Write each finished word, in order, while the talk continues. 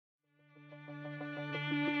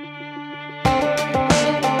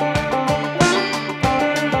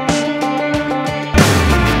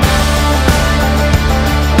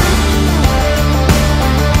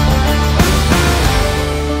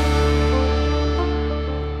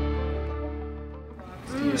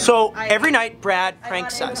So every night Brad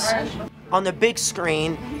pranks us. On the big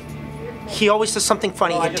screen, he always does something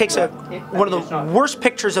funny. He takes one of the worst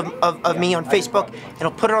pictures of me on Facebook and he'll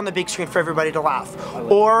put it on the big screen for everybody to laugh.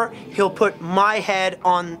 Or he'll put my head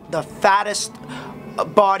on the fattest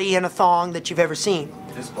body in a thong that you've ever seen.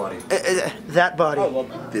 This body. That body.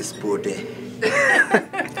 This body.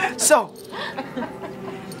 So,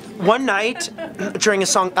 one night during a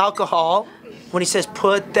song Alcohol, when he says,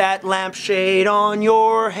 put that lampshade on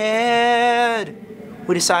your head,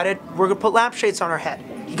 we decided we're going to put lampshades on our head.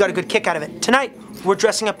 He got a good kick out of it. Tonight, we're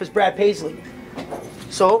dressing up as Brad Paisley.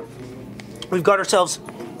 So, we've got ourselves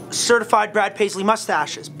certified Brad Paisley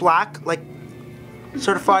mustaches. Black, like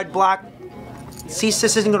certified black. See,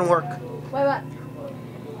 this isn't going to work. Why what?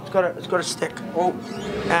 It's got to stick. Oh.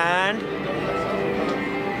 And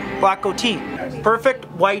black goatee. Perfect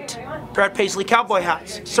white Brad Paisley cowboy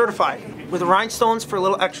hats. Certified. With rhinestones for a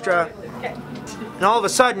little extra. And all of a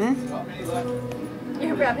sudden,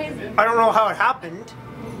 You're Brad Paisley. I don't know how it happened,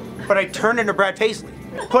 but I turned into Brad Paisley.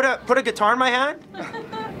 Put a guitar in my hand,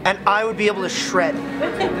 and I would be able to shred.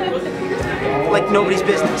 Like nobody's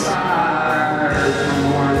business.